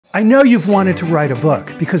I know you've wanted to write a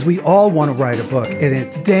book because we all want to write a book, and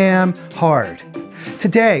it's damn hard.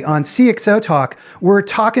 Today on CxOTalk, we're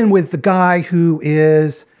talking with the guy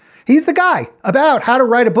he's the guy about how to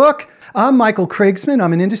write a book. I'm Michael Krigsman.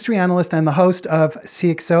 I'm an industry analyst and the host of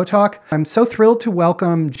CxOTalk. I'm so thrilled to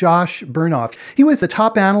welcome Josh Bernoff. He was the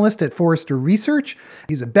top analyst at Forrester Research.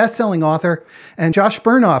 He's a best-selling author. And Josh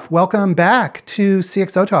Bernoff, welcome back to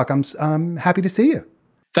CxOTalk. I'm happy to see you.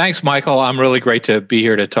 Thanks, Michael. I'm really great to be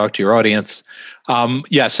here to talk to your audience.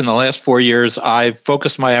 Yes, in the last 4 years, I've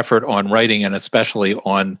focused my effort on writing and especially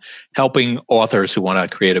on helping authors who want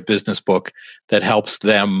to create a business book that helps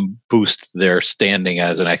them boost their standing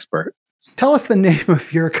as an expert. Tell us the name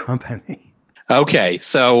of your company. Okay,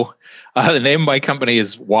 so the name of my company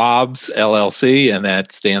is WOBS LLC, and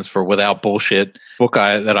that stands for Without Bullshit. Book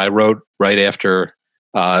that I wrote right after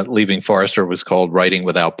leaving Forrester was called Writing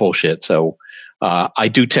Without Bullshit. So I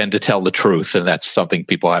do tend to tell the truth, and that's something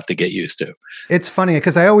people have to get used to. It's funny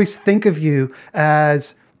because I always think of you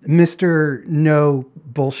as Mr. No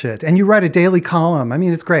Bullshit, and you write a daily column. I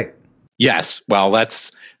mean, it's great. Yes, well,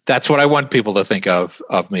 that's what I want people to think of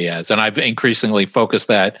me as, and I've increasingly focused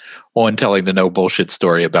that on telling the no bullshit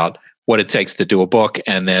story about what it takes to do a book,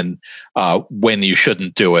 and then when you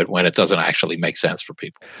shouldn't do it, when it doesn't actually make sense for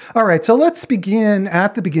people. All right, so let's begin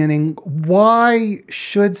at the beginning. Why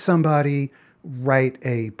should somebody write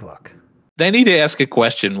a book? They need to ask a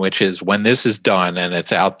question, which is, when this is done and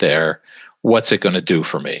it's out there, what's it going to do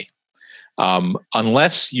for me?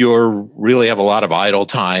 Unless you really have a lot of idle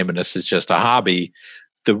time and this is just a hobby,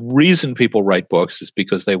 the reason people write books is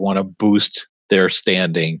because they want to boost their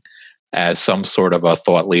standing as some sort of a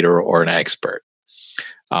thought leader or an expert.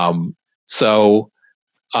 So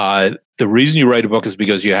the reason you write a book is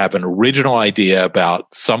because you have an original idea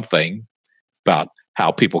about something, about how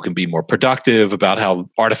people can be more productive, about how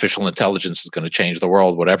artificial intelligence is going to change the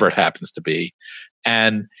world, whatever it happens to be.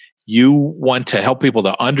 And you want to help people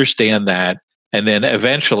to understand that and then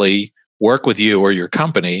eventually work with you or your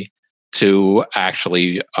company to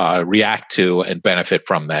actually react to and benefit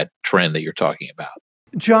from that trend that you're talking about.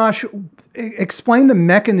 Josh, explain the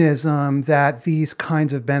mechanism that these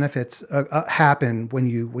kinds of benefits happen when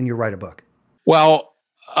you write a book. Well,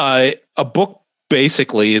 a book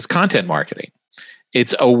basically is content marketing.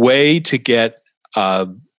 It's a way to get a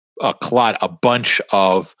bunch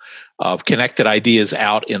of connected ideas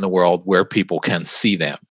out in the world where people can see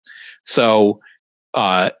them. So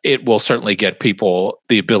it will certainly get people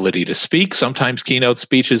the ability to speak. Sometimes keynote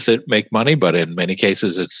speeches that make money, but in many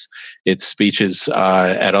cases it's speeches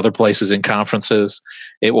at other places in conferences.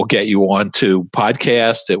 It will get you onto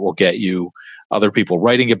podcasts. It will get you other people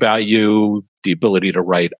writing about you, the ability to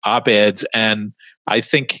write op-eds. And I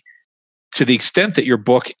think to the extent that your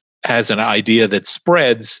book has an idea that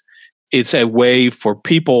spreads, it's a way for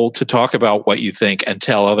people to talk about what you think and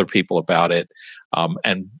tell other people about it,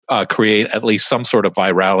 and create at least some sort of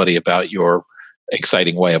virality about your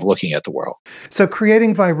exciting way of looking at the world. So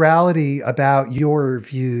creating virality about your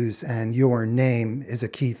views and your name is a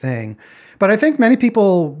key thing. But I think many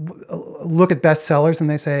people look at bestsellers and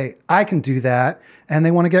they say, I can do that, and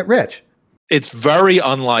they want to get rich. It's very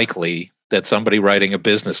unlikely that somebody writing a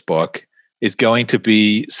business book is going to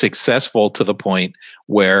be successful to the point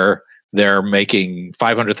where they're making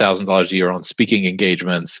 $500,000 a year on speaking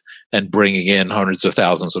engagements and bringing in hundreds of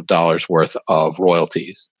thousands of dollars worth of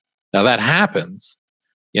royalties. Now that happens.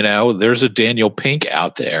 You know, there's a Daniel Pink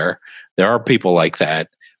out there. There are people like that.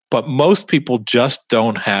 But most people just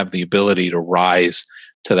don't have the ability to rise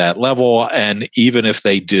to that level. And even if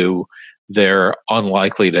they do, they're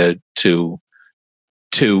unlikely to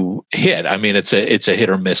hit. I mean, it's a hit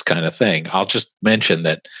or miss kind of thing. I'll just mention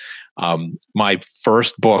that my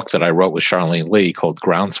first book that I wrote with Charlene Lee, called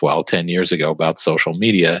Groundswell 10 years ago, about social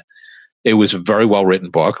media, it was a very well written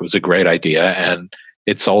book. It was a great idea, and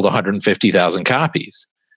it sold 150,000 copies.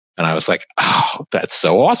 And I was like, oh, that's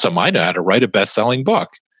so awesome. I know how to write a best-selling book.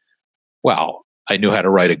 Well, I knew how to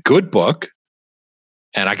write a good book,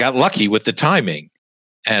 and I got lucky with the timing.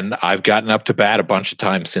 And I've gotten up to bat a bunch of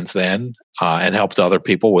times since then, and helped other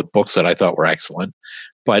people with books that I thought were excellent,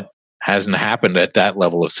 but hasn't happened at that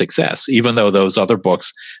level of success. Even though those other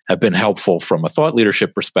books have been helpful from a thought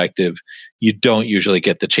leadership perspective, you don't usually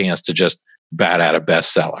get the chance to just bat out a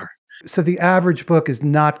bestseller. So the average book is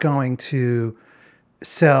not going to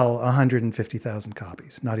sell 150,000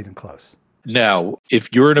 copies, not even close. No,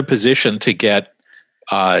 if you're in a position to get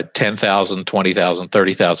 10,000, 20,000,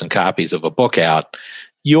 30,000 copies of a book out,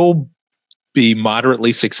 you'll be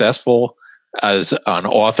moderately successful as an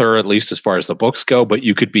author, at least as far as the books go, but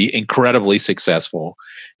you could be incredibly successful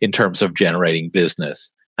in terms of generating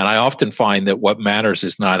business. And I often find that what matters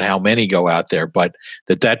is not how many go out there, but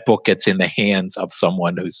that book gets in the hands of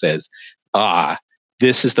someone who says,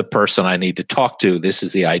 this is the person I need to talk to. This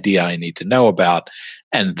is the idea I need to know about.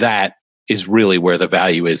 And that is really where the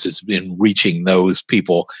value is in reaching those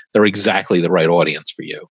people. They're exactly the right audience for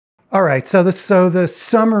you. All right. So the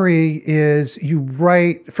summary is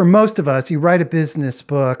for most of us, you write a business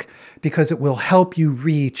book because it will help you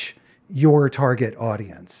reach your target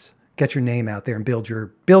audience, get your name out there and build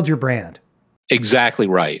your brand. Exactly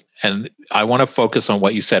right. And I want to focus on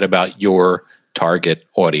what you said about your target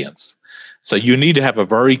audience. So you need to have a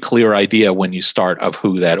very clear idea when you start of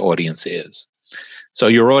who that audience is. So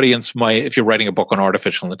your audience might, if you're writing a book on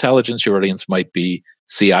artificial intelligence, your audience might be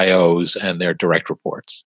CIOs and their direct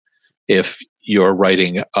reports. If you're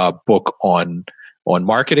writing a book on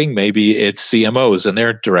marketing, maybe it's CMOs and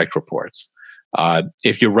their direct reports.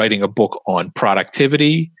 If you're writing a book on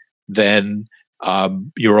productivity, then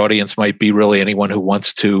your audience might be really anyone who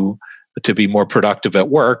wants to be more productive at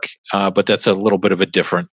work, but that's a little bit of a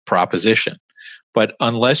different proposition. But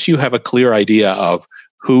unless you have a clear idea of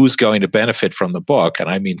who's going to benefit from the book, and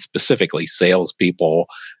I mean specifically salespeople,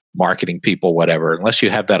 marketing people, whatever, unless you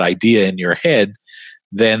have that idea in your head,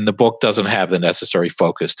 then the book doesn't have the necessary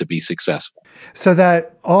focus to be successful. So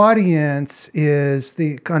that audience is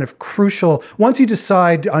the kind of crucial, once you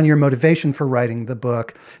decide on your motivation for writing the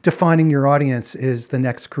book, defining your audience is the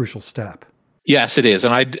next crucial step. Yes, it is.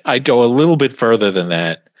 And I'd go a little bit further than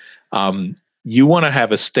that. You want to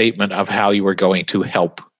have a statement of how you are going to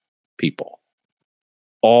help people.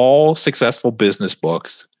 All successful business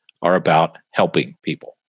books are about helping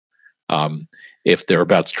people. If they're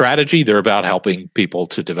about strategy, they're about helping people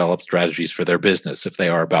to develop strategies for their business. If they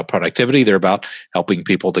are about productivity, they're about helping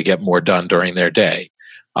people to get more done during their day.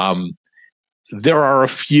 There are a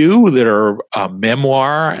few that are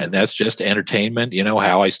memoir, and that's just entertainment. You know,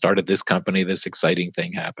 how I started this company, this exciting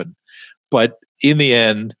thing happened. But in the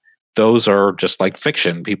end, those are just like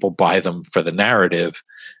fiction. People buy them for the narrative.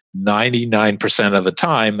 99% of the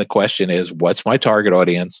time, the question is, what's my target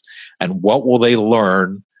audience and what will they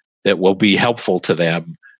learn that will be helpful to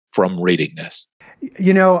them from reading this?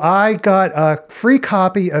 You know, I got a free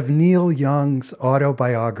copy of Neil Young's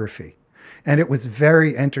autobiography, and it was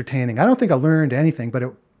very entertaining. I don't think I learned anything, but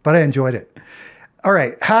I enjoyed it. All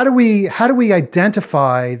right, how do we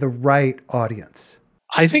identify the right audience?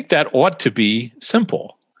 I think that ought to be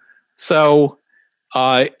simple. So,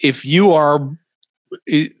 if you are,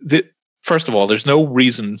 first of all, there's no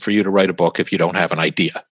reason for you to write a book if you don't have an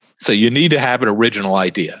idea. So you need to have an original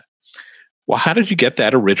idea. Well, how did you get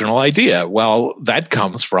that original idea? Well, that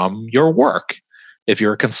comes from your work. If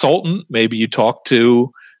you're a consultant, maybe you talk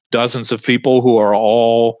to dozens of people who are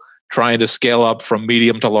all trying to scale up from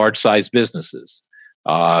medium to large size businesses.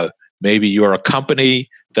 Maybe you're a company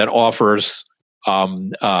that offers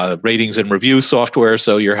ratings and review software,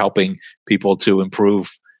 so you're helping people to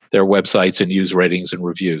improve their websites and use ratings and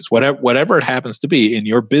reviews. Whatever it happens to be in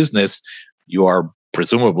your business, you are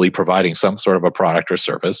presumably providing some sort of a product or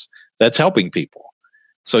service that's helping people.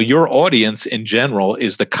 So your audience in general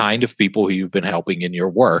is the kind of people who you've been helping in your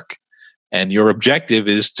work. And your objective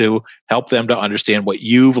is to help them to understand what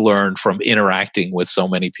you've learned from interacting with so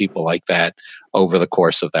many people like that over the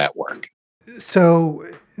course of that work. So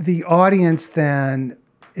the audience then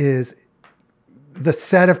is the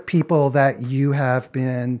set of people that you have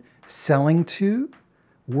been selling to,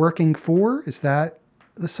 working for. Is that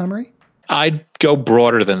the summary? I'd go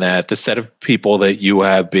broader than that. The set of people that you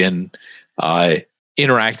have been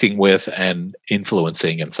interacting with and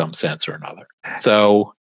influencing in some sense or another.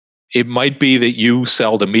 So it might be that you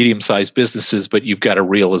sell to medium-sized businesses, but you've got a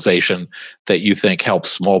realization that you think helps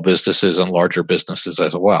small businesses and larger businesses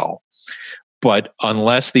as well. But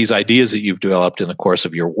unless these ideas that you've developed in the course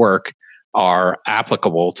of your work are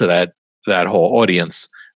applicable to that whole audience,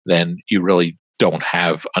 then you really don't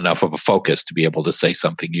have enough of a focus to be able to say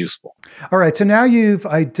something useful. All right. So now you've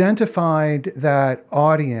identified that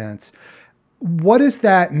audience. What does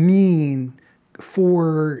that mean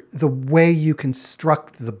for the way you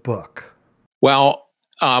construct the book? Well,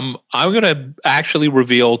 I'm going to actually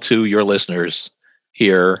reveal to your listeners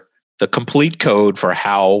here the complete code for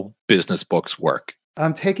how business books work.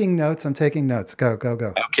 I'm taking notes. Go.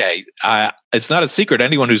 Okay. It's not a secret.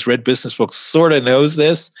 Anyone who's read business books sort of knows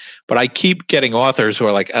this, but I keep getting authors who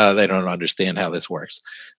are like, they don't understand how this works.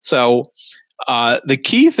 So the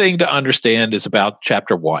key thing to understand is about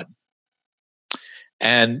chapter 1.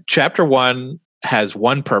 And chapter 1 has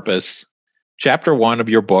one purpose. Chapter 1 of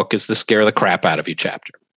your book is to scare the crap out of you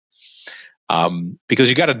chapter. Because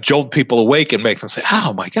you got to jolt people awake and make them say,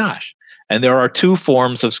 oh my gosh. And there are 2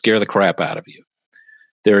 forms of scare the crap out of you.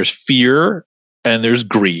 there's fear, and there's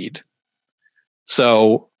greed.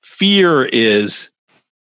 So fear is,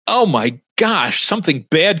 oh my gosh, something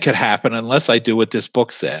bad could happen unless I do what this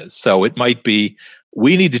book says. So it might be,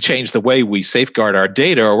 we need to change the way we safeguard our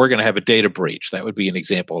data, or we're going to have a data breach. That would be an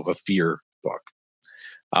example of a fear book.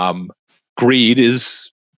 Greed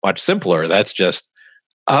is much simpler. That's just,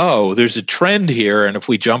 oh, there's a trend here, and if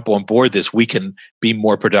we jump on board this, we can be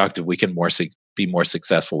more productive, we can be more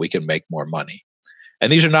successful, we can make more money.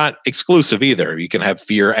 And these are not exclusive either. You can have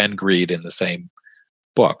fear and greed in the same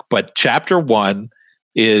book. But chapter 1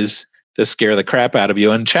 is to scare the crap out of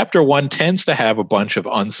you. And chapter 1 tends to have a bunch of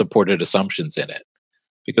unsupported assumptions in it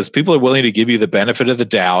because people are willing to give you the benefit of the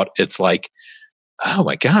doubt. It's like, oh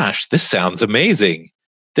my gosh, this sounds amazing.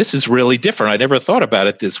 This is really different. I never thought about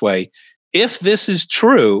it this way. If this is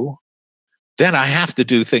true, then I have to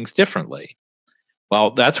do things differently. Well,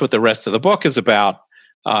 that's what the rest of the book is about.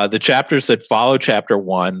 The chapters that follow chapter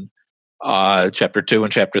 1, chapter 2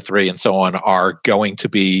 and chapter 3 and so on are going to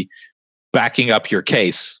be backing up your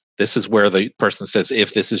case. This is where the person says,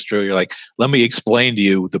 if this is true, you're like, let me explain to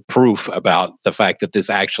you the proof about the fact that this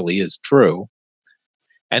actually is true.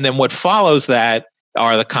 And then what follows that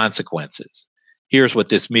are the consequences. Here's what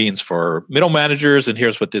this means for middle managers, and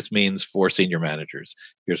here's what this means for senior managers.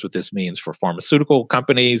 Here's what this means for pharmaceutical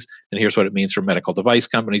companies, and here's what it means for medical device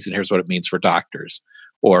companies, and here's what it means for doctors.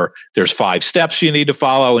 Or there's 5 steps you need to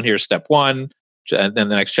follow, and here's step 1, and then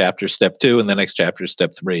the next chapter is step 2, and the next chapter is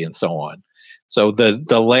step 3, and so on. So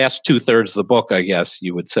the last 2/3 of the book, I guess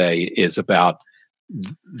you would say, is about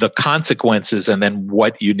the consequences and then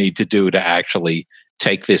what you need to do to actually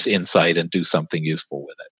take this insight and do something useful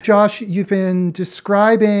with it. Josh, you've been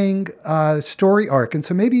describing a story arc, and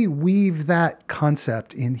so maybe weave that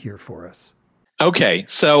concept in here for us. Okay,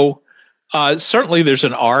 so certainly there's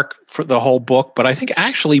an arc for the whole book, but I think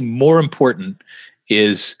actually more important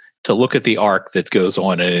is to look at the arc that goes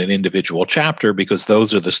on in an individual chapter, because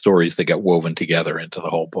those are the stories that get woven together into the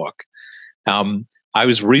whole book. I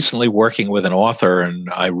was recently working with an author, and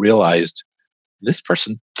I realized this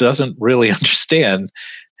person doesn't really understand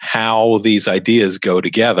how these ideas go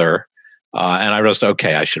together. And I realized,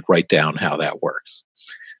 okay, I should write down how that works.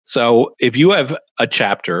 So if you have a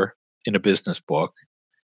chapter in a business book,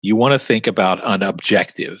 you want to think about an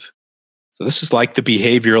objective. So this is like the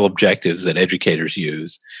behavioral objectives that educators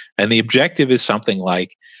use. And the objective is something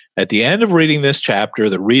like, at the end of reading this chapter,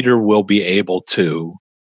 the reader will be able to.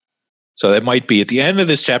 So that might be, at the end of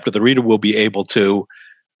this chapter, the reader will be able to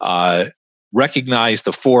recognize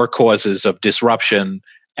the 4 causes of disruption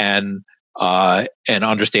and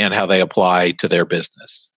understand how they apply to their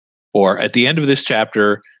business. Or at the end of this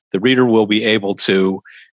chapter, the reader will be able to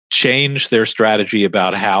change their strategy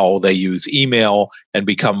about how they use email and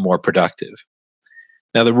become more productive.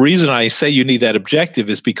 Now, the reason I say you need that objective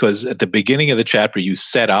is because at the beginning of the chapter, you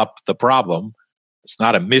set up the problem. It's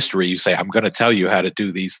not a mystery. You say, I'm going to tell you how to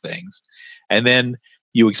do these things. And then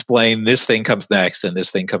you explain this thing comes next, and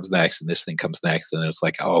this thing comes next, and this thing comes next. And it's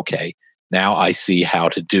like, oh, okay, now I see how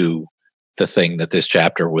to do the thing that this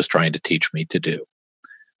chapter was trying to teach me to do.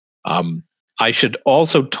 I should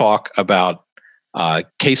also talk about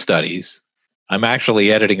case studies. I'm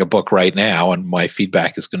actually editing a book right now, and my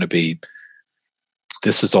feedback is going to be,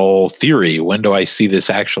 this is all theory. When do I see this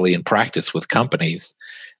actually in practice with companies?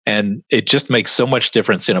 And it just makes so much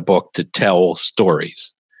difference in a book to tell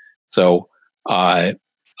stories. So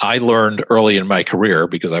I learned early in my career,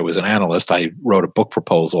 because I was an analyst, I wrote a book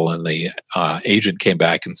proposal, and the agent came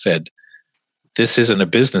back and said, this isn't a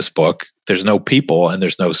business book. There's no people and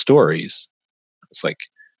there's no stories. It's like,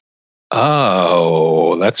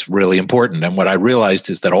 oh, that's really important. And what I realized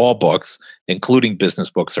is that all books, including business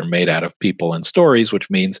books, are made out of people and stories, which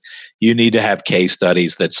means you need to have case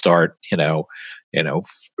studies that start,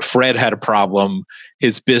 Fred had a problem.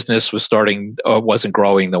 His business wasn't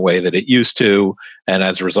growing the way that it used to. And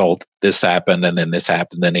as a result, this happened, and then this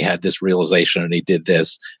happened. Then he had this realization, and he did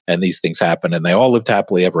this, and these things happened, and they all lived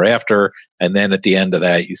happily ever after. And then at the end of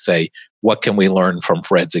that, you say, what can we learn from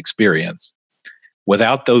Fred's experience?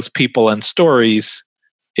 Without those people and stories,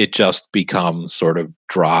 it just becomes sort of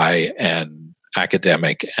dry and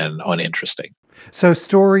academic and uninteresting. So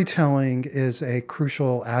storytelling is a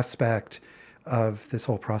crucial aspect of this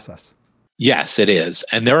whole process. Yes, it is.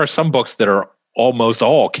 And there are some books that are almost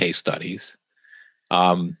all case studies.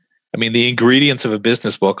 The ingredients of a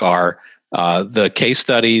business book are the case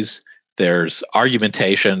studies, there's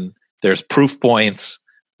argumentation, there's proof points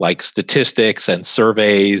like statistics and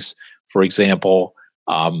surveys, for example,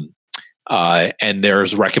 and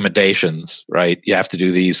there's recommendations, right? You have to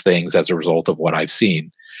do these things as a result of what I've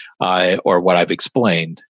seen or what I've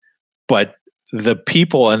explained. But the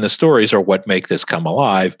people and the stories are what make this come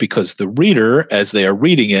alive, because the reader, as they are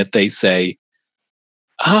reading it, they say,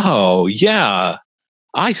 oh, yeah,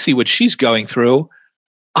 I see what she's going through.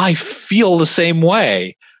 I feel the same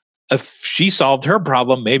way. If she solved her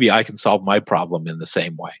problem, maybe I can solve my problem in the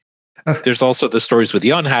same way. There's also the stories with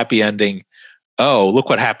the unhappy ending. Oh, look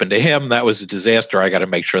what happened to him. That was a disaster. I got to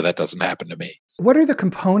make sure that doesn't happen to me. What are the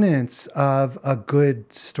components of a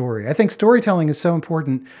good story? I think storytelling is so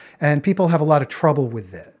important and people have a lot of trouble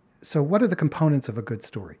with it. So what are the components of a good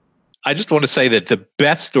story? I just want to say that the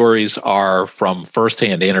best stories are from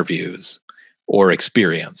firsthand interviews or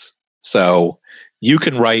experience. So you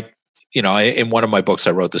can write, in one of my books,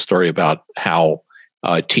 I wrote the story about how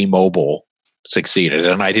T-Mobile succeeded,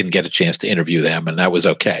 and I didn't get a chance to interview them, and that was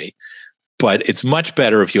okay. But it's much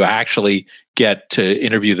better if you actually get to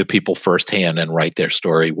interview the people firsthand and write their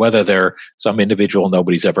story, whether they're some individual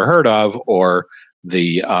nobody's ever heard of or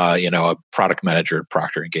the a product manager at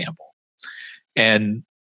Procter and Gamble. And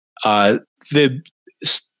the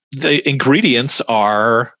ingredients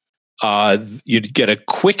are you get a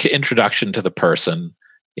quick introduction to the person.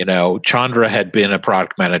 Chandra had been a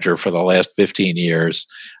product manager for the last 15 years.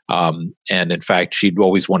 And in fact, she'd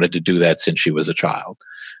always wanted to do that since she was a child.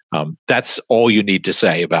 That's all you need to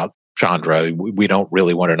say about Chandra. We don't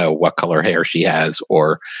really want to know what color hair she has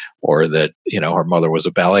or that, her mother was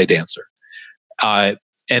a ballet dancer. And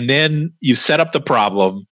then you set up the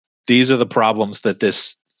problem. These are the problems that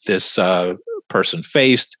this person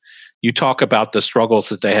faced. You talk about the struggles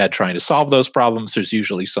that they had trying to solve those problems. There's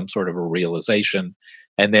usually some sort of a realization.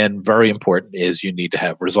 And then very important is you need to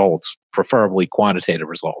have results, preferably quantitative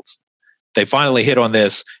results. They finally hit on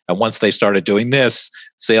this. And once they started doing this,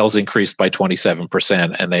 sales increased by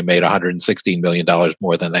 27% and they made $116 million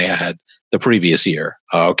more than they had the previous year.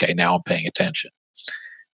 Okay, now I'm paying attention.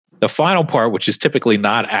 The final part, which is typically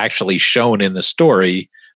not actually shown in the story,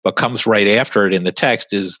 but comes right after it in the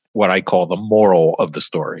text, is what I call the moral of the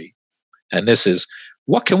story. And this is,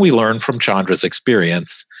 what can we learn from Chandra's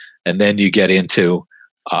experience? And then you get into,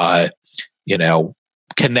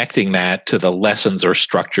 connecting that to the lessons or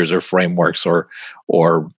structures or frameworks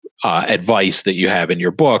or advice that you have in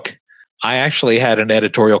your book. I actually had an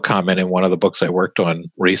editorial comment in one of the books I worked on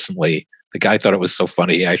recently. The guy thought it was so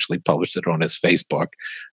funny, he actually published it on his Facebook.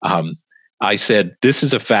 I said, this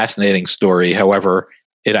is a fascinating story. However,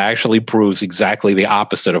 it actually proves exactly the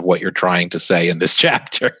opposite of what you're trying to say in this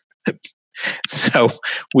chapter. So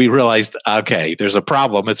we realized, okay, there's a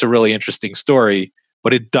problem. It's a really interesting story,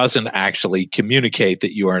 but it doesn't actually communicate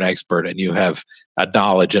that you are an expert and you have a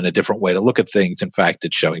knowledge and a different way to look at things. In fact,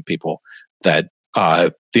 it's showing people that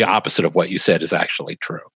the opposite of what you said is actually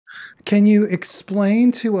true. Can you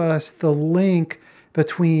explain to us the link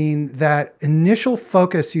between that initial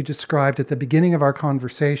focus you described at the beginning of our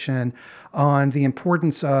conversation on the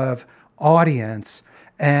importance of audience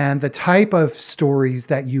and the type of stories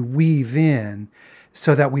that you weave in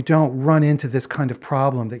so that we don't run into this kind of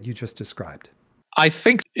problem that you just described? I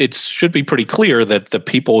think it should be pretty clear that the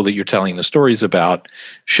people that you're telling the stories about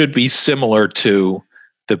should be similar to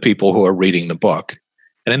the people who are reading the book.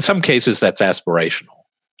 And in some cases, that's aspirational.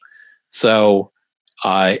 So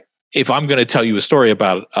if I'm going to tell you a story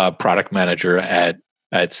about a product manager at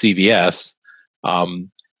CVS,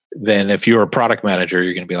 then if you're a product manager,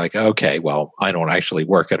 you're going to be like, okay, well, I don't actually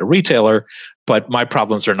work at a retailer, but my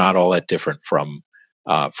problems are not all that different from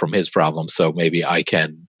his problems. So maybe I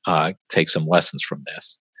can take some lessons from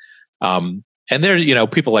this. And there,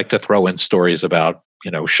 people like to throw in stories about,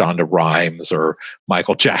 Shonda Rhimes or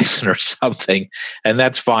Michael Jackson or something, and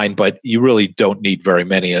that's fine. But you really don't need very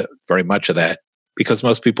much of that because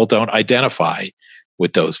most people don't identify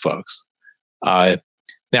with those folks.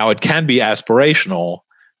 Now, it can be aspirational.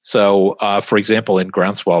 So, for example, in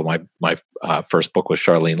Groundswell, my first book with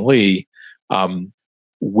Charlene Lee,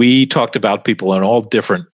 we talked about people in all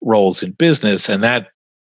different roles in business, and that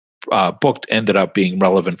book ended up being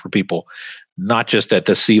relevant for people not just at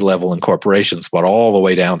the C-level in corporations, but all the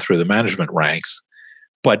way down through the management ranks.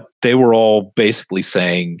 But they were all basically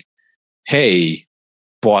saying, hey,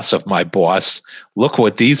 boss of my boss, look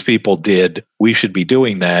what these people did. We should be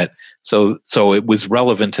doing that. So it was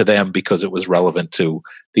relevant to them because it was relevant to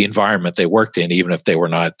the environment they worked in, even if they were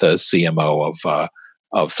not the CMO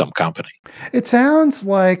of some company. It sounds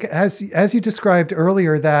like, as you described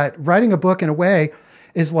earlier, that writing a book in a way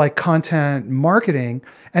is like content marketing.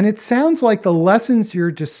 And it sounds like the lessons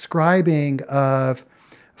you're describing of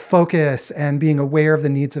focus and being aware of the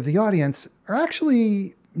needs of the audience are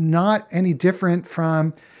actually not any different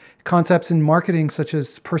from concepts in marketing such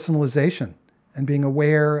as personalization and being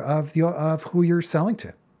aware of who you're selling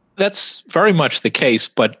to. That's very much the case,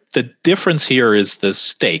 but the difference here is the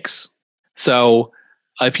stakes. So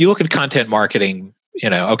if you look at content marketing,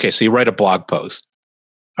 okay, so you write a blog post.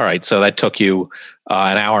 All right, so that took you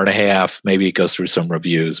an hour and a half. Maybe it goes through some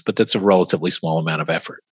reviews, but that's a relatively small amount of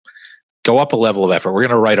effort. Go up a level of effort. We're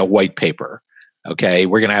going to write a white paper. Okay,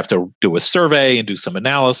 we're going to have to do a survey and do some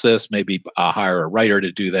analysis, maybe hire a writer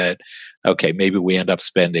to do that. Okay, maybe we end up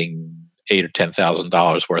spending $8,000 or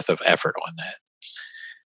 $10,000 worth of effort on that.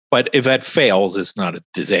 But if that fails, it's not a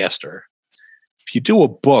disaster. If you do a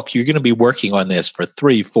book, you're going to be working on this for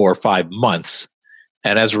 3, 4, 5 months.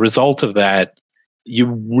 And as a result of that,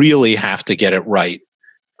 you really have to get it right.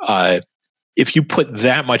 If you put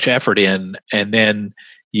that much effort in and then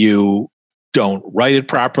you don't write it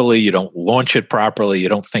properly, you don't launch it properly, you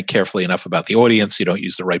don't think carefully enough about the audience, you don't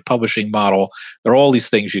use the right publishing model, there are all these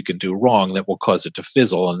things you can do wrong that will cause it to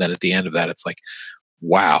fizzle. And then at the end of that, it's like,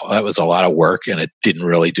 wow, that was a lot of work and it didn't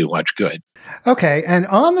really do much good. Okay, and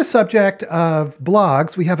on the subject of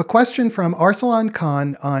blogs, we have a question from Arsalan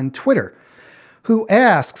Khan on Twitter, who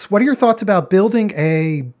asks, what are your thoughts about building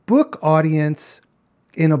a book audience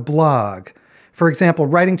in a blog? For example,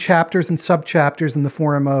 writing chapters and subchapters in the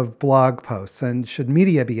form of blog posts, and should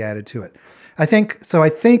media be added to it? I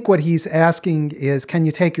think what he's asking is, can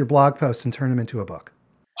you take your blog posts and turn them into a book?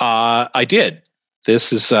 I did.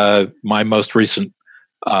 This is my most recent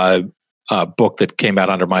book that came out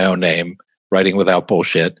under my own name, Writing Without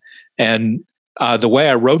Bullshit. And the way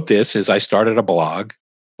I wrote this is I started a blog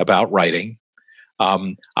about writing.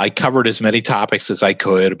 I covered as many topics as I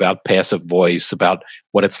could about passive voice, about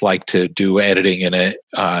what it's like to do editing in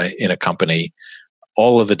a company,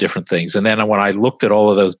 all of the different things. And then when I looked at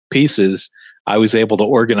all of those pieces, I was able to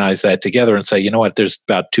organize that together and say, you know what, there's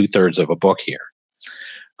about 2/3 of a book here.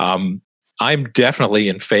 I'm definitely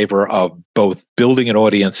in favor of both building an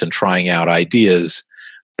audience and trying out ideas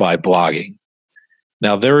by blogging.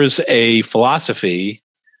 Now, there is a philosophy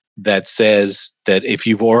that says that if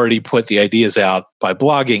you've already put the ideas out by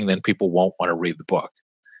blogging, then people won't want to read the book.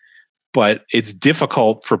 But it's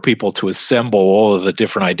difficult for people to assemble all of the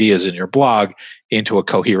different ideas in your blog into a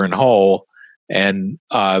coherent whole. And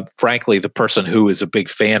frankly, the person who is a big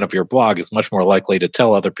fan of your blog is much more likely to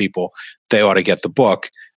tell other people they ought to get the book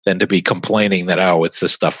than to be complaining that, oh, it's the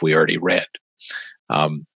stuff we already read.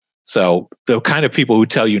 So the kind of people who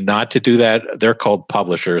tell you not to do that, they're called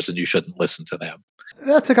publishers, and you shouldn't listen to them.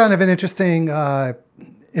 That's a kind of an interesting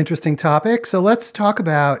topic. So let's talk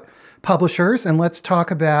about publishers, and let's talk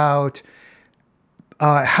about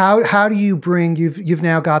how do you bring, you've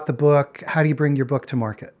now got the book, how do you bring your book to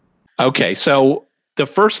market? Okay, so the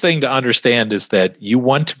first thing to understand is that you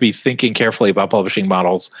want to be thinking carefully about publishing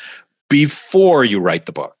models before you write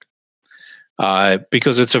the book,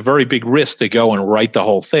 because it's a very big risk to go and write the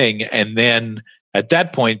whole thing and then at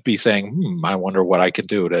that point be saying, I wonder what I can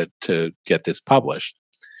do to get this published.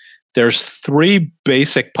 There's 3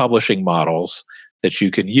 basic publishing models that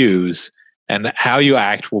you can use, and how you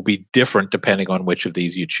act will be different depending on which of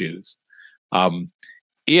these you choose.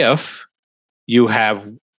 If you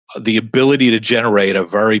have the ability to generate a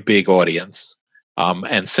very big audience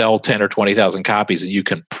and sell 10 or 20,000 copies, and you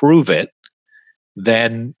can prove it,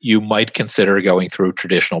 then you might consider going through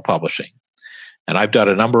traditional publishing. And I've done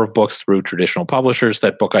a number of books through traditional publishers.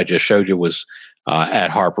 That book I just showed you was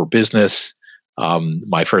at Harper Business.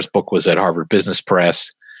 My first book was at Harvard Business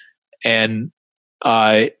Press. And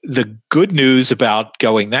the good news about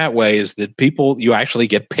going that way is that you actually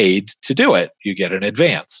get paid to do it. You get an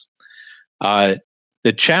advance.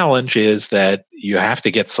 The challenge is that you have to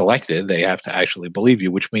get selected. They have to actually believe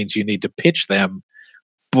you, which means you need to pitch them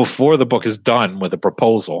before the book is done with a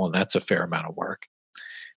proposal, and that's a fair amount of work.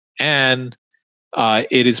 And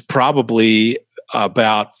it is probably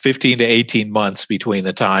about 15 to 18 months between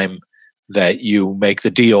the time that you make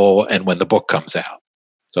the deal and when the book comes out.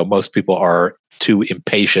 So most people are too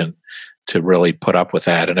impatient to really put up with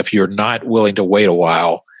that. And if you're not willing to wait a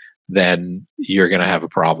while, then you're going to have a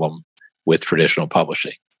problem with traditional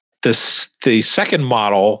publishing. The second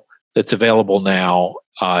model that's available now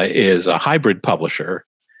is a hybrid publisher.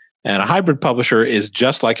 And a hybrid publisher is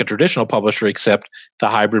just like a traditional publisher, except the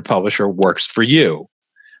hybrid publisher works for you.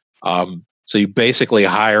 So you basically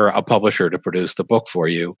hire a publisher to produce the book for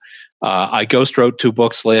you. I ghost wrote 2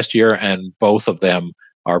 books last year, and both of them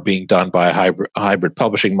are being done by a hybrid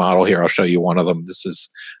publishing model. Here, I'll show you one of them. This is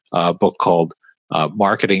a book called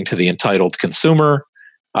Marketing to the Entitled Consumer.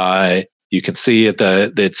 You can see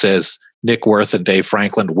it says Nick Worth and Dave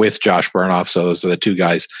Franklin with Josh Bernoff. So those are the 2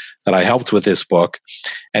 guys that I helped with this book.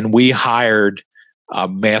 And we hired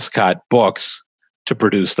Mascot Books to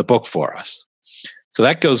produce the book for us. So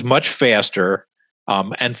that goes much faster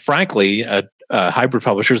And frankly, a hybrid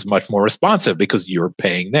publisher is much more responsive because you're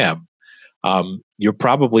paying them. You're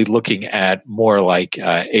probably looking at more like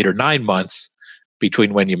 8 or 9 months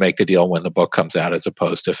between when you make the deal and when the book comes out, as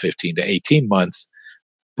opposed to 15 to 18 months.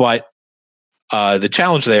 But the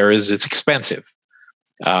challenge there is it's expensive.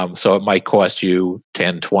 So it might cost you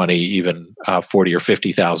 10, 20, even $40 or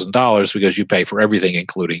 $50,000 because you pay for everything,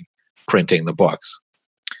 including printing the books.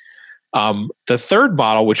 The third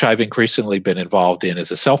model, which I've increasingly been involved in,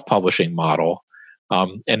 is a self-publishing model.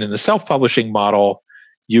 And in the self-publishing model,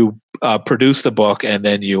 you produce the book and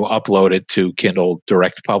then you upload it to Kindle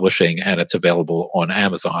Direct Publishing, and it's available on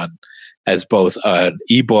Amazon as both an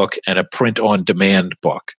ebook and a print-on-demand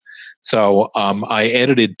book. So I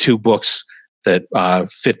edited 2 books that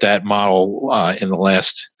fit that model in the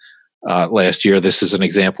last year. This is an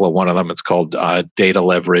example of one of them. It's called Data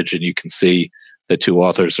Leverage, and you can see the 2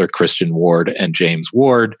 authors are Christian Ward and James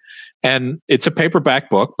Ward. And it's a paperback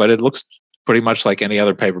book, but it looks pretty much like any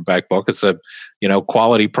other paperback book. It's a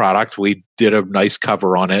quality product. We did a nice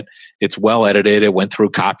cover on it. It's well edited. It went through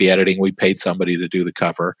copy editing. We paid somebody to do the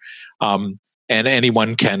cover. And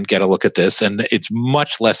anyone can get a look at this. And it's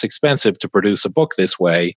much less expensive to produce a book this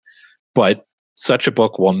way. But such a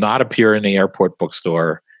book will not appear in the airport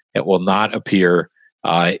bookstore. It will not appear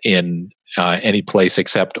in any place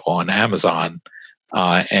except on Amazon.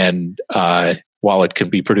 And while it can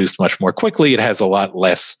be produced much more quickly, it has a lot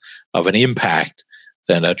less of an impact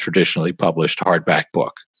than a traditionally published hardback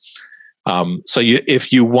book. So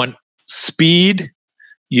if you want speed,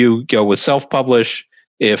 you go with self-publish.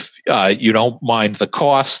 If you don't mind the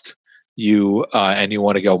cost, and you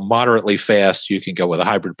want to go moderately fast, you can go with a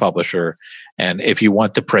hybrid publisher. And if you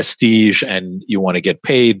want the prestige and you want to get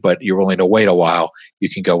paid, but you're willing to wait a while, you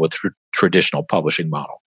can go with traditional publishing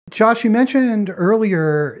model. Josh, you mentioned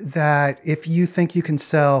earlier that if you think you can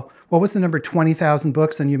sell, what was the number, 20,000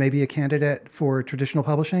 books, then you may be a candidate for traditional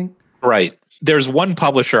publishing? Right. There's one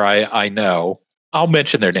publisher I know. I'll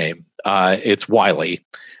mention their name. It's Wiley.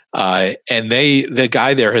 And the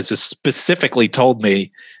guy there has specifically told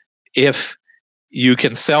me, if you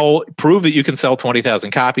can prove that you can sell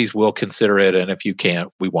 20,000 copies, we'll consider it. And if you can't,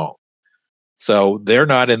 we won't. So they're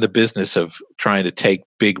not in the business of trying to take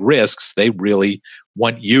big risks. They really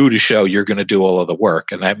want you to show you're going to do all of the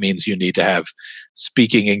work. And that means you need to have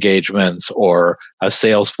speaking engagements or a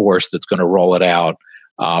sales force that's going to roll it out,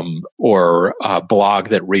 or a blog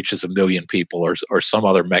that reaches 1 million people, or some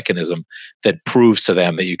other mechanism that proves to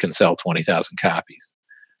them that you can sell 20,000 copies.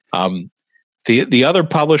 The other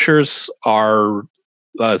publishers are,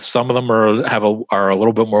 some of them are a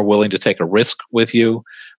little bit more willing to take a risk with you,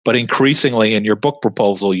 but increasingly in your book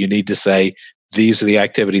proposal, you need to say, these are the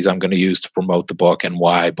activities I'm going to use to promote the book and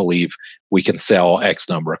why I believe we can sell X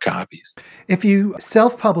number of copies. If you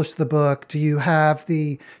self-publish the book, do you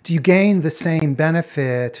gain the same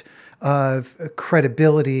benefit of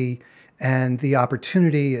credibility and the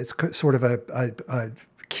opportunity as sort of a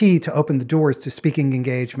key to open the doors to speaking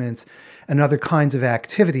engagements and other kinds of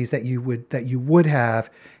activities that you would have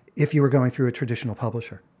if you were going through a traditional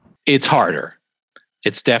publisher? It's harder.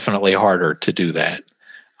 It's definitely harder to do that.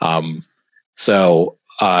 So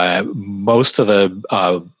most of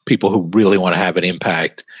the people who really want to have an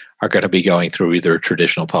impact are going to be going through either a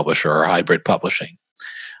traditional publisher or hybrid publishing.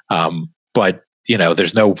 But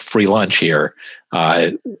there's no free lunch here.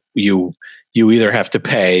 You either have to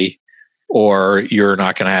pay, or you're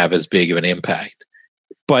not going to have as big of an impact.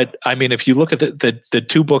 But I mean, if you look at the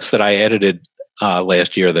 2 books that I edited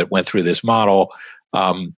last year that went through this model,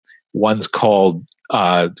 one's called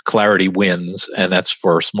Clarity Wins, and that's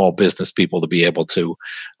for small business people to be able to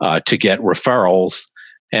get referrals.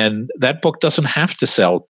 And that book doesn't have to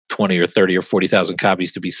sell 20 or 30 or 40,000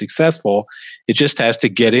 copies to be successful. It just has to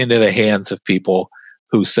get into the hands of people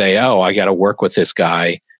who say, oh, I got to work with this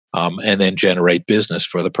guy, and then generate business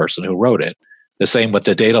for the person who wrote it. The same with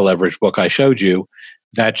the Data Leverage book I showed you.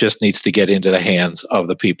 That just needs to get into the hands of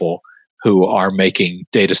the people who are making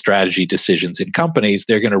data strategy decisions in companies.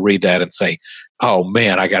 They're going to read that and say, oh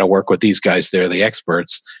man, I got to work with these guys. They're the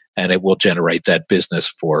experts. And it will generate that business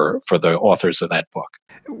for the authors of that book.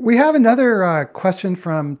 We have another question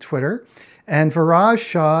from Twitter. And Viraj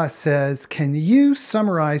Shah says, can you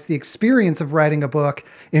summarize the experience of writing a book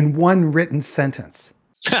in one written sentence?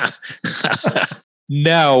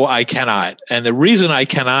 No, I cannot. And the reason I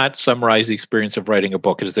cannot summarize the experience of writing a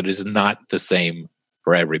book is that it is not the same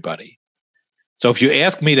for everybody. So if you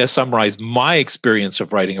ask me to summarize my experience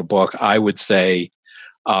of writing a book, I would say,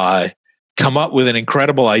 come up with an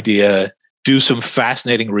incredible idea, do some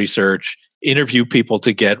fascinating research, interview people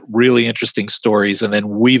to get really interesting stories, and then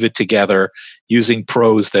weave it together using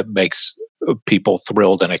prose that makes people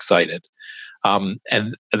thrilled and excited.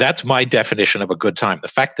 And that's my definition of a good time. The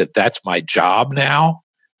fact that that's my job now,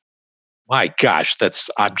 my gosh,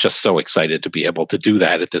 I'm just so excited to be able to do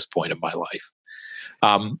that at this point in my life.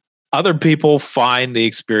 Other people find the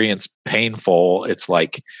experience painful. It's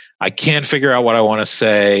like, I can't figure out what I want to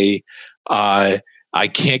say. I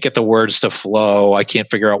can't get the words to flow. I can't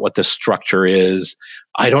figure out what the structure is.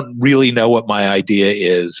 I don't really know what my idea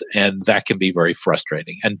is. And that can be very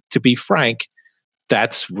frustrating. And to be frank,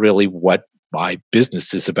 that's really what my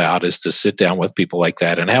business is about, is to sit down with people like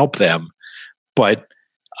that and help them. But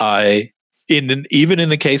even in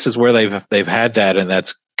the cases where they've had that and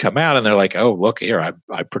that's come out and they're like, oh, look here,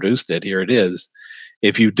 I produced it, here it is.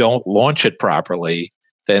 If you don't launch it properly,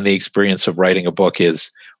 then the experience of writing a book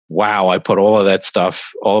is, wow, I put all of that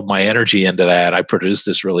stuff, all of my energy into that. I produced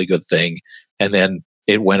this really good thing. And then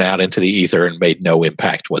it went out into the ether and made no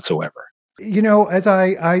impact whatsoever. You know, as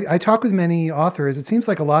I talk with many authors, it seems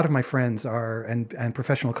like a lot of my friends are and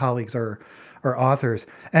professional colleagues are authors.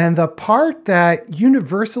 And the part that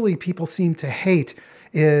universally people seem to hate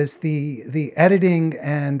is the editing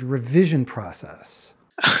and revision process.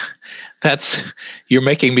 You're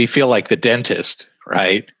making me feel like the dentist,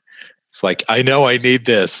 right? It's like, I know I need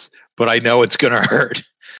this, but I know it's going to hurt.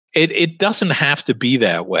 It doesn't have to be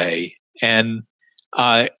that way. And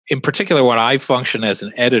in particular, when I function as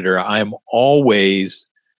an editor, I'm always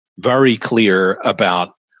very clear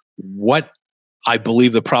about what I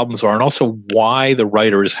believe the problems are and also why the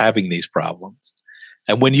writer is having these problems.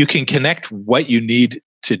 And when you can connect what you need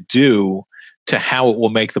to do to how it will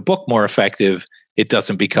make the book more effective, it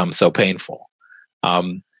doesn't become so painful.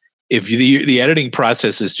 If the editing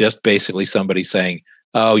process is just basically somebody saying,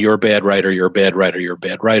 oh, you're a bad writer, you're a bad writer, you're a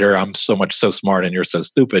bad writer, I'm so smart and you're so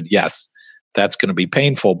stupid, yes, that's going to be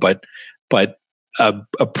painful. But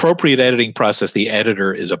appropriate editing process, the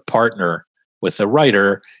editor is a partner with the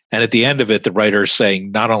writer. And at the end of it, the writer is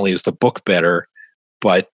saying, not only is the book better,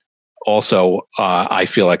 but also I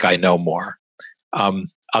feel like I know more.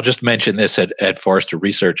 I'll just mention this at Forrester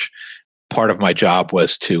Research. Part of my job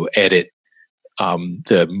was to edit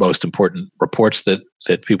the most important reports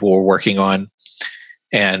that people were working on.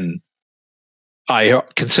 And I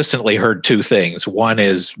consistently heard two things. One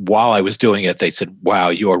is, while I was doing it, they said, wow,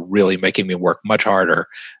 you are really making me work much harder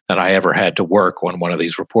than I ever had to work on one of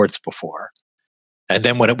these reports before. And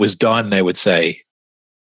then when it was done, they would say,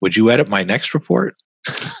 would you edit my next report?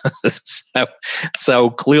 So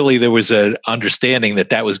clearly there was an understanding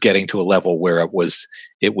that was getting to a level where it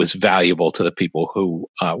was valuable to the people who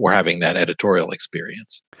were having that editorial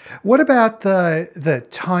experience. What about the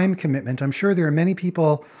time commitment? I'm sure there are many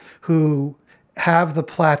people who have the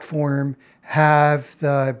platform, have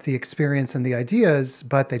the experience and the ideas,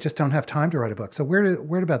 but they just don't have time to write a book. So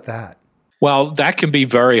where about that? Well, that can be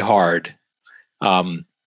very hard.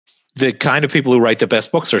 The kind of people who write the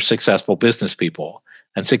best books are successful business people.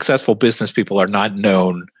 And successful business people are not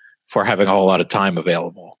known for having a whole lot of time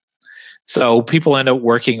available. So people end up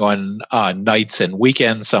working on nights and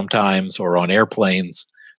weekends sometimes, or on airplanes.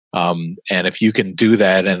 And if you can do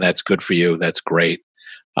that and that's good for you, that's great.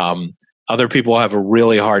 Other people have a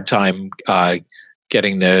really hard time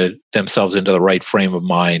getting themselves into the right frame of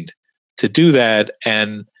mind to do that.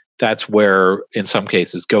 And that's where, in some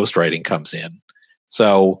cases, ghostwriting comes in.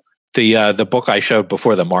 So the book I showed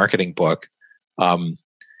before, the marketing book,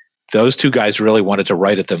 those two guys really wanted to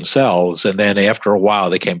write it themselves. And then after a while,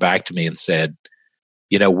 they came back to me and said,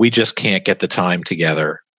 we just can't get the time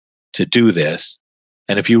together to do this.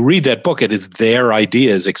 And if you read that book, it is their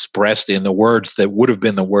ideas expressed in the words that would have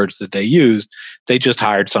been the words that they used. They just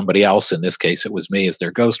hired somebody else. In this case, it was me as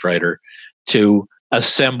their ghostwriter to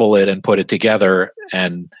assemble it and put it together.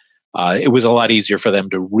 And it was a lot easier for them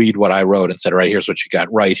to read what I wrote and said, all right, here's what you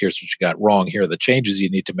got right, here's what you got wrong, here are the changes you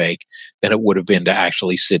need to make, than it would have been to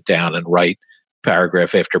actually sit down and write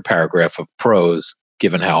paragraph after paragraph of prose,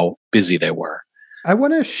 given how busy they were. I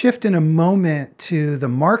want to shift in a moment to the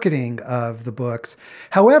marketing of the books.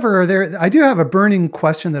 However, I do have a burning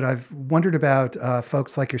question that I've wondered about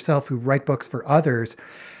folks like yourself who write books for others.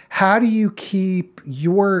 How do you keep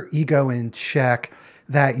your ego in check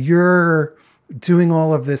that you're doing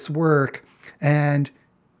all of this work and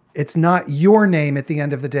it's not your name at the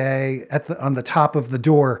end of the day on the top of the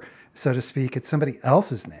door, so to speak, it's somebody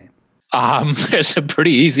else's name? There's a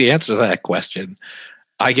pretty easy answer to that question.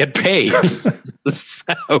 I get paid.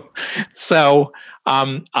 So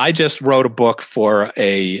I just wrote a book for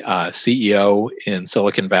a CEO in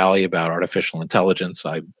Silicon Valley about artificial intelligence.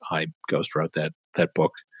 I ghost wrote that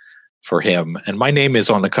book for him, and my name is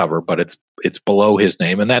on the cover, but it's below his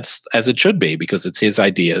name, and that's as it should be because it's his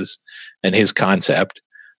ideas and his concept.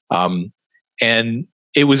 And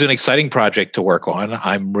it was an exciting project to work on.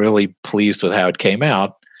 I'm really pleased with how it came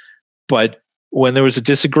out. But when there was a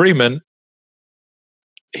disagreement,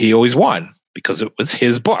 he always won because it was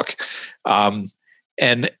his book.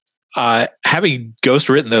 And having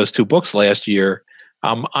ghostwritten those 2 books last year,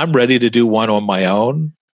 I'm ready to do one on my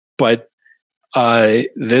own. But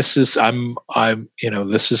this is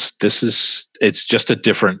it's just a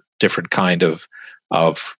different kind of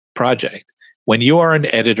project. When you are an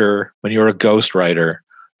editor, when you're a ghostwriter,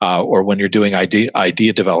 or when you're doing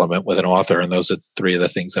idea development with an author, and those are 3 of the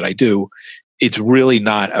things that I do, it's really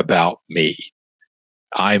not about me.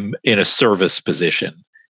 I'm in a service position,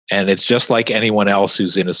 and it's just like anyone else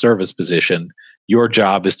who's in a service position. Your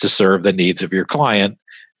job is to serve the needs of your client,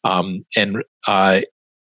 and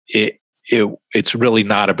it's really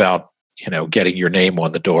not about getting your name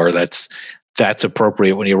on the door. That's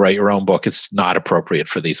appropriate when you write your own book. It's not appropriate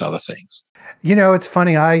for these other things. It's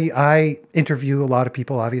funny. I interview a lot of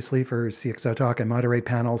people, obviously, for CxOTalk and moderate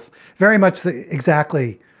panels. Very much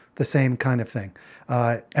exactly the same kind of thing.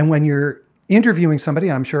 And when you're interviewing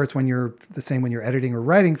somebody, I'm sure it's the same when you're editing or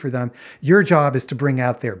writing for them. Your job is to bring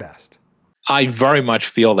out their best. I very much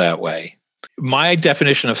feel that way. My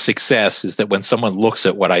definition of success is that when someone looks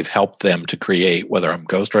at what I've helped them to create, whether I'm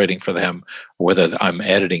ghostwriting for them or whether I'm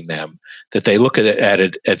editing them, that they look at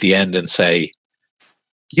it at the end and say,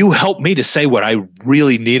 you helped me to say what I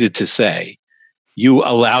really needed to say. You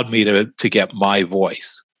allowed me to get my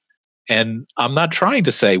voice. And I'm not trying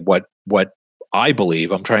to say what I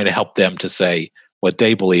believe. I'm trying to help them to say what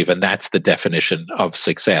they believe. And that's the definition of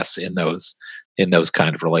success in those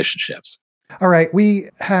kind of relationships. All right, we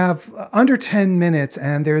have under 10 minutes,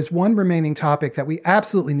 and there's one remaining topic that we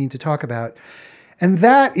absolutely need to talk about. And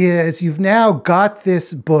that is, you've now got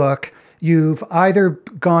this book. You've either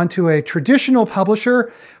gone to a traditional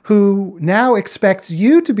publisher who now expects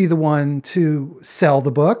you to be the one to sell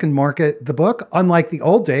the book and market the book, unlike the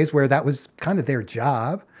old days where that was kind of their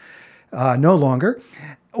job, no longer.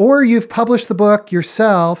 Or you've published the book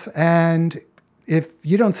yourself, and if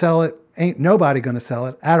you don't sell it, ain't nobody going to sell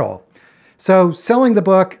it at all. So selling the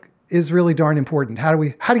book is really darn important. How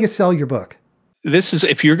do you sell your book? This is,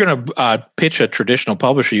 if you're going to pitch a traditional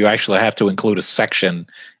publisher, you actually have to include a section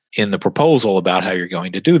in the proposal about how you're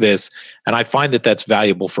going to do this. And I find that that's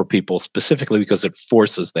valuable for people specifically because it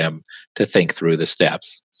forces them to think through the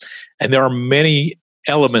steps. And there are many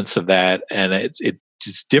elements of that, and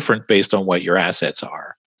it's different based on what your assets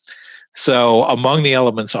are. So among the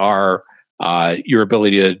elements are your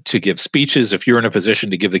ability to give speeches. If you're in a position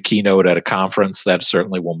to give the keynote at a conference, that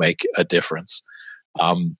certainly will make a difference.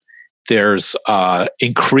 There's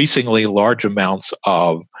increasingly large amounts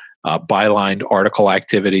of bylined article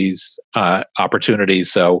activities,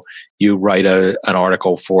 opportunities. So you write an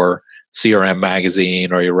article for CRM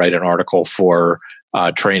magazine, or you write an article for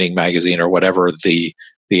training magazine, or whatever the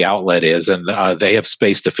outlet is, and they have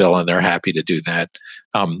space to fill, and they're happy to do that.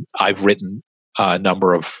 I've written a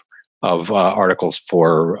number of articles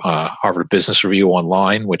for Harvard Business Review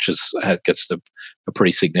online, which gets a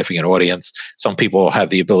pretty significant audience. Some people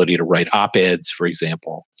have the ability to write op-eds, for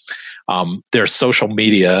example. There's social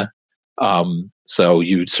media, so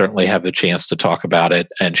you certainly have the chance to talk about it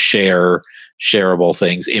and share shareable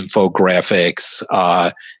things, infographics,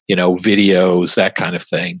 videos, that kind of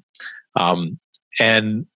thing.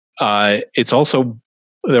 And there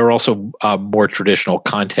are also more traditional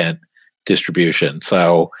content distribution.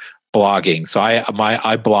 So blogging. So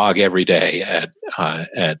I blog every day at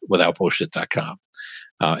withoutbullshit.com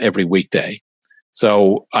every weekday.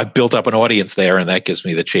 So I've built up an audience there, and that gives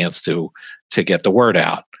me the chance to get the word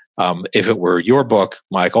out. If it were your book,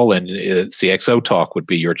 Michael, and CxOTalk would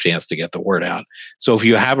be your chance to get the word out. So if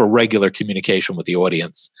you have a regular communication with the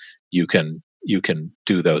audience, you can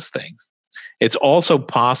do those things. It's also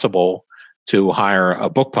possible to hire a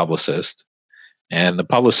book publicist, and the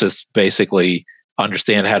publicists basically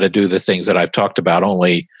understand how to do the things that I've talked about,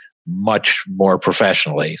 only much more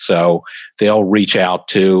professionally. So they'll reach out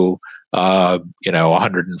to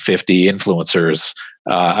 150 influencers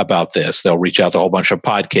about this. They'll reach out to a whole bunch of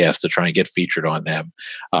podcasts to try and get featured on them.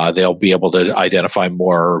 They'll be able to identify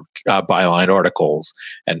more byline articles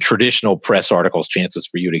and traditional press articles, chances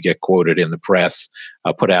for you to get quoted in the press,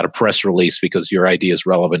 put out a press release because your idea is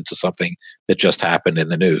relevant to something that just happened in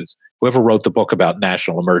the news. Whoever wrote the book about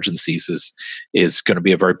national emergencies is going to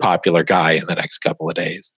be a very popular guy in the next couple of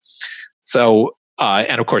days. So,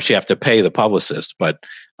 and of course, you have to pay the publicist. But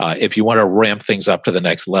if you want to ramp things up to the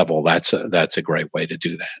next level, that's a great way to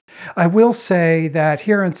do that. I will say that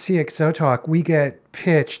here on CxOTalk, we get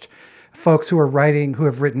pitched folks who have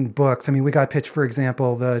written books. I mean, we got pitched, for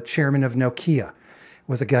example, the chairman of Nokia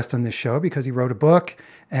was a guest on this show because he wrote a book,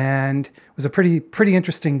 and it was a pretty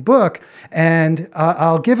interesting book. And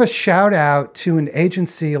I'll give a shout out to an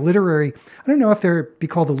agency, a literary, I don't know if they're be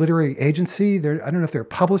called a literary agency. I don't know if they're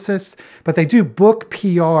publicists, but they do book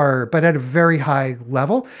PR, but at a very high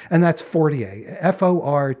level. And that's Fortier,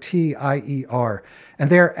 Fortier. And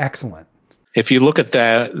they're excellent. If you look at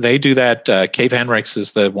that, they do that. Cave Henricks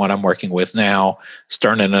is the one I'm working with now.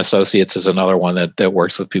 Stern and Associates is another one that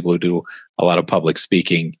works with people who do a lot of public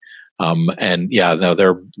speaking. And yeah, no,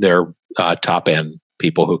 they're top end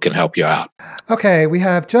people who can help you out. Okay, we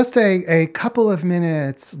have just a couple of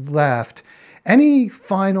minutes left. Any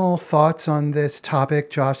final thoughts on this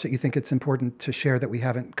topic, Josh, that you think it's important to share that we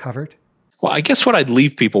haven't covered? Well, I guess what I'd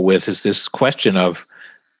leave people with is this question of,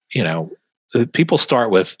 people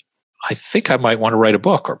start with, I think I might want to write a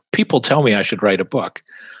book, or people tell me I should write a book.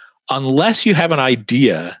 Unless you have an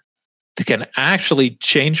idea that can actually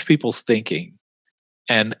change people's thinking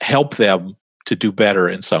and help them to do better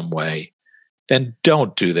in some way, then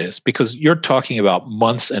don't do this, because you're talking about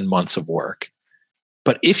months and months of work.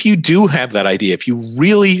 But if you do have that idea, if you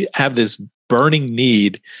really have this burning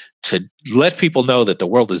need to let people know that the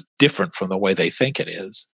world is different from the way they think it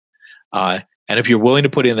is, and if you're willing to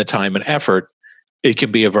put in the time and effort, it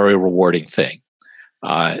can be a very rewarding thing.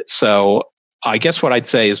 So I guess what I'd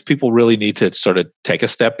say is people really need to sort of take a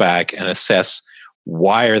step back and assess,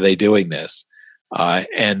 why are they doing this?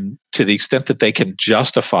 And to the extent that they can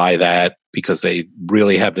justify that because they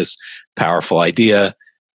really have this powerful idea,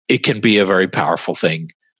 it can be a very powerful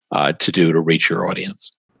thing to do to reach your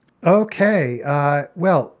audience. Okay.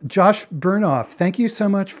 Well, Josh Bernoff, thank you so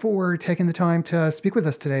much for taking the time to speak with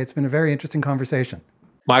us today. It's been a very interesting conversation.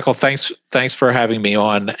 Michael, thanks for having me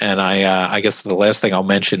on. And I guess the last thing I'll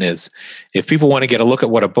mention is, if people want to get a look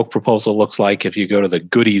at what a book proposal looks like, if you go to the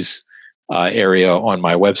goodies area on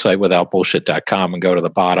my website, withoutbullshit.com, and go to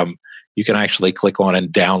the bottom, you can actually click on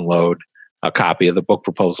and download a copy of the book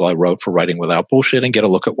proposal I wrote for Writing Without Bullshit and get a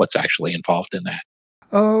look at what's actually involved in that.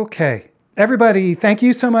 Okay. Everybody, thank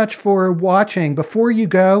you so much for watching. Before you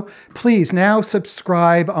go, please now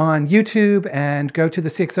subscribe on YouTube and go to the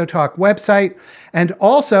CxOTalk website, and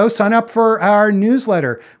also sign up for our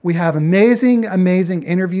newsletter. We have amazing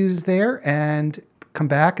interviews there, and come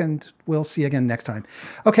back and we'll see you again next time.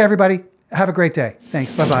 Okay, everybody, have a great day.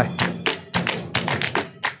 Thanks. Bye-bye.